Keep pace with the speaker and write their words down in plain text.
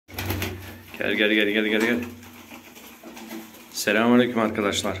Gel. Selamünaleyküm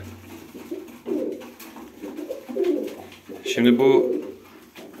arkadaşlar. Şimdi bu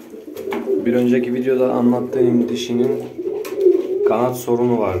bir önceki videoda anlattığım dişinin kanat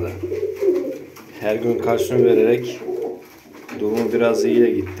sorunu vardı. Her gün kalsiyum vererek durumu biraz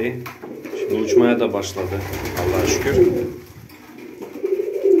iyiye gitti. Şimdi uçmaya da başladı Allah'a şükür.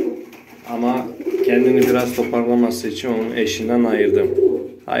 Ama kendini biraz toparlaması için onun eşinden ayırdım.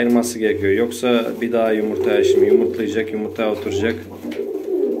 Ayırması gerekiyor. Yoksa bir daha yumurtaya şimdi yumurtlayacak, yumurtaya oturacak.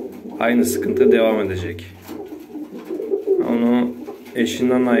 Aynı sıkıntı devam edecek. Onu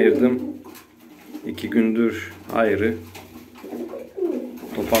eşinden ayırdım. 2 gündür ayrı.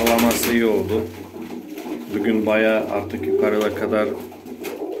 Toparlaması iyi oldu. Bugün bayağı artık yukarıya kadar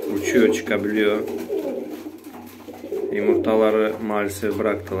uçuyor, çıkabiliyor. Yumurtaları maalesef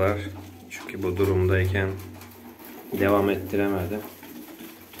bıraktılar. Çünkü bu durumdayken devam ettiremedim.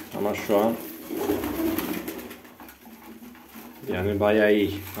 Ama şu an yani bayağı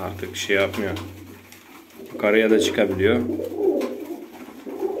iyi. Artık şey yapmıyor. Yukarıya da çıkabiliyor.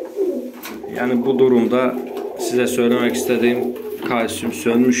 Yani bu durumda size söylemek istediğim kalsiyum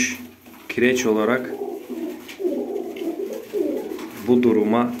sönmüş kireç olarak bu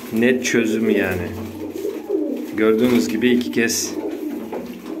duruma net çözümü yani. Gördüğünüz gibi 2 kez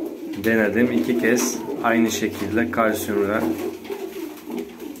denedim. 2 kez aynı şekilde kalsiyumla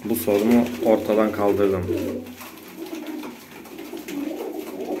bu sorunu ortadan kaldırdım.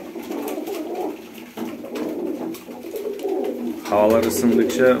 Havalar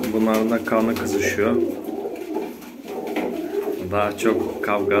ısındıkça bunların da kanı kızışıyor. Daha çok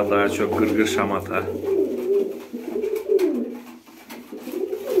kavga, daha çok gırgır şamata.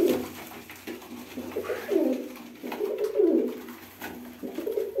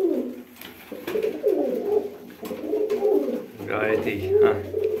 Gayet iyi.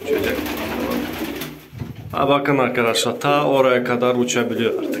 Uçacak. Bakın arkadaşlar, ta oraya kadar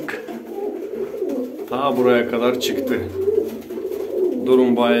uçabiliyor artık. Ta buraya kadar çıktı.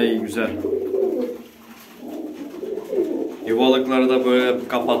 Durum bayağı iyi, güzel. Yuvalıkları da böyle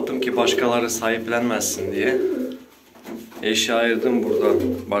kapattım ki başkaları sahiplenmesin diye. Eşi ayırdım buradan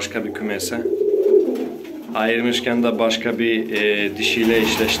başka bir kümese. Ayırmışken de başka bir dişiyle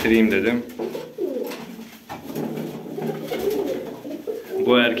eşleştireyim dedim.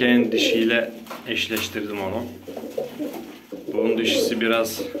 Bu erkeğin dişiyle eşleştirdim onu. Bunun dişisi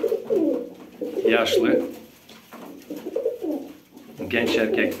biraz yaşlı. Genç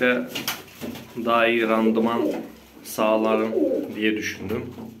erkekte daha iyi randıman sağlarım diye düşündüm.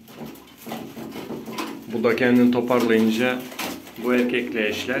 Bu da kendini toparlayınca bu erkekle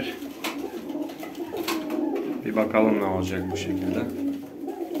eşler. Bir bakalım ne olacak bu şekilde.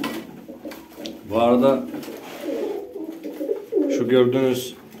 Bu arada şu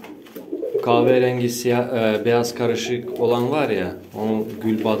gördüğünüz kahverengi siyah beyaz karışık olan var ya, onu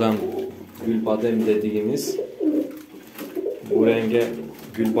gülbadem dediğimiz bu renge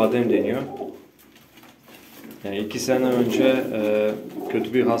gülbadem deniyor. Yani 2 sene önce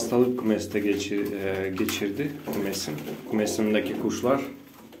kötü bir hastalık kümeste geçirdi kumesimdeki kuşlar.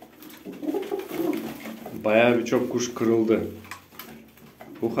 Bayağı birçok kuş kırıldı.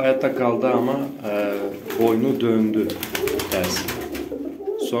 Bu hayatta kaldı ama boynu döndü ters.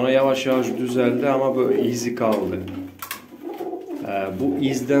 Sonra yavaş yavaş düzeldi ama böyle izi kaldı. Bu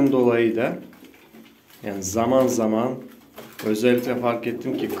izden dolayı da yani zaman zaman özellikle fark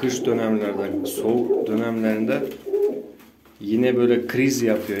ettim ki kış dönemlerde, soğuk dönemlerinde yine böyle kriz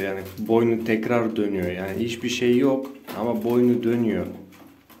yapıyor, yani boynu tekrar dönüyor. Yani hiçbir şey yok ama boynu dönüyor.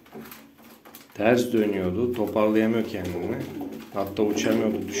 Ters dönüyordu, toparlayamıyor kendini. Hatta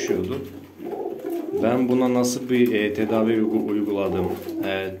uçamıyordu, düşüyordu. Ben buna nasıl bir tedavi uyguladım?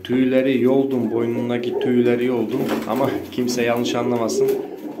 Tüyleri yoldum, boynundaki tüyleri yoldum ama kimse yanlış anlamasın.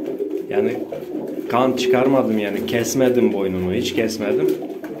 Yani kan çıkarmadım, yani kesmedim boynunu, hiç kesmedim.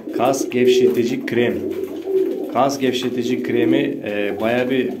 Kas gevşetici krem. Kas gevşetici kremi bayağı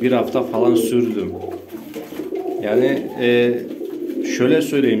bir hafta falan sürdüm. Yani şöyle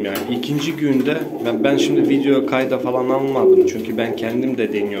söyleyeyim, yani 2. günde ben şimdi video kayda falan almadım çünkü ben kendim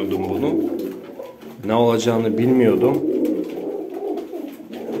de deniyordum bunu. Ne olacağını bilmiyordum.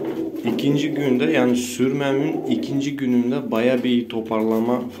 2. günde, yani sürmemin 2. gününde bayağı bir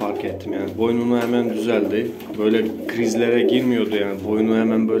toparlama fark ettim. Yani boynunu hemen düzeldi. Böyle krizlere girmiyordu, yani boynu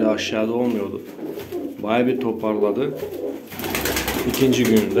hemen böyle aşağıda olmuyordu. Bayağı bir toparladı 2.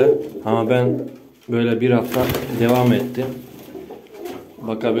 günde. Ama ben böyle 1 hafta devam ettim.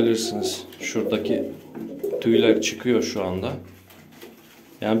 Bakabilirsiniz, şuradaki tüyler çıkıyor şu anda.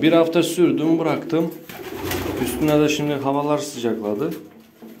 Yani 1 hafta sürdüm, bıraktım. Üstüne de şimdi havalar sıcakladı.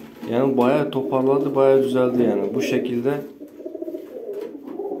 Yani bayağı toparladı, bayağı düzeldi yani.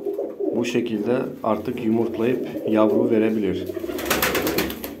 Bu şekilde artık yumurtlayıp yavru verebilir.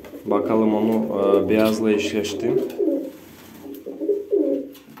 Bakalım onu beyazla eşleştim.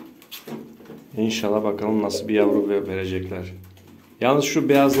 İnşallah bakalım nasıl bir yavru verecekler. Yalnız şu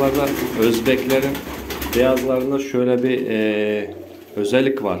beyazlarda, Özbeklerin beyazlarında şöyle bir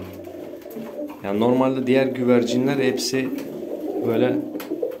özellik var. Yani normalde diğer güvercinler hepsi böyle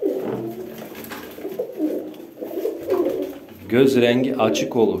göz rengi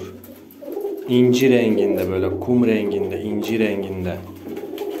açık olur. İnci renginde, böyle kum renginde, inci renginde.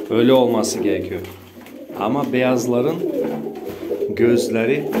 Öyle olması gerekiyor. Ama beyazların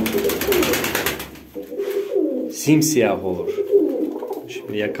gözleri simsiyah olur.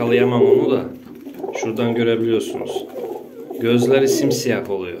 Şimdi yakalayamam onu da. Şuradan görebiliyorsunuz. Gözleri simsiyah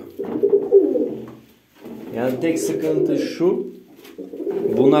oluyor. Yani tek sıkıntı şu.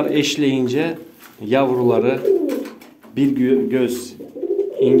 Bunlar eşleyince yavruları bir göz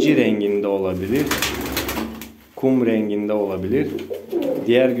inci renginde olabilir. Kum renginde olabilir.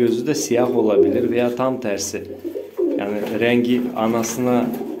 Diğer gözü de siyah olabilir veya tam tersi. Yani rengi anasına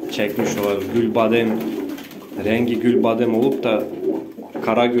çekmiş olabilir. Gülbadem rengi gülbadem olup da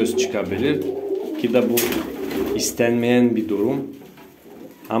kara göz çıkabilir ki de bu istenmeyen bir durum.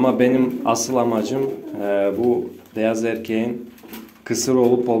 Ama benim asıl amacım bu beyaz erkeğin kısır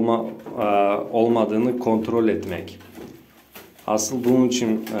olup olmadığını kontrol etmek. Asıl bunun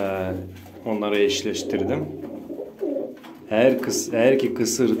için onları eşleştirdim. Eğer ki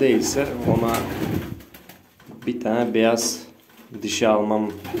kısır değilse ona bir tane beyaz dişi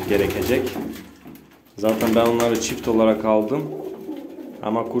almam gerekecek. Zaten ben onları çift olarak aldım.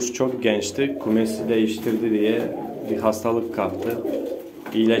 Ama kuş çok gençti. Kümesi değiştirdi diye bir hastalık kaptı.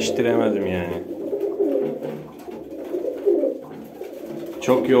 İyileştiremedim yani.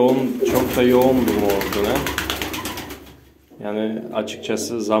 Çok da yoğun bir oldu ne? Yani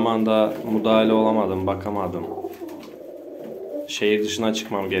açıkçası zamanda müdahale olamadım, bakamadım. Şehir dışına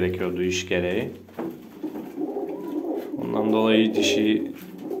çıkmam gerekiyordu iş gereği. Ondan dolayı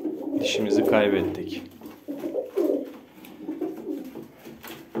dişimizi kaybettik.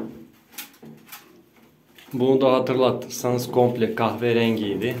 Bunu da hatırlatırsanız komple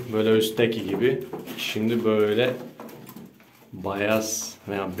kahverengiydi. Böyle üstteki gibi. Şimdi böyle beyaz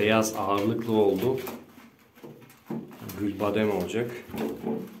veya beyaz ağırlıklı oldu. Gülbadem olacak.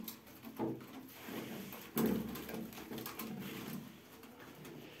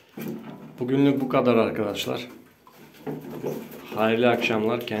 Bugünlük bu kadar arkadaşlar. Hayırlı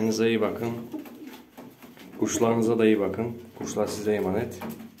akşamlar. Kendinize iyi bakın. Kuşlarınıza da iyi bakın. Kuşlar size emanet.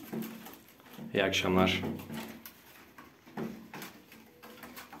 İyi akşamlar.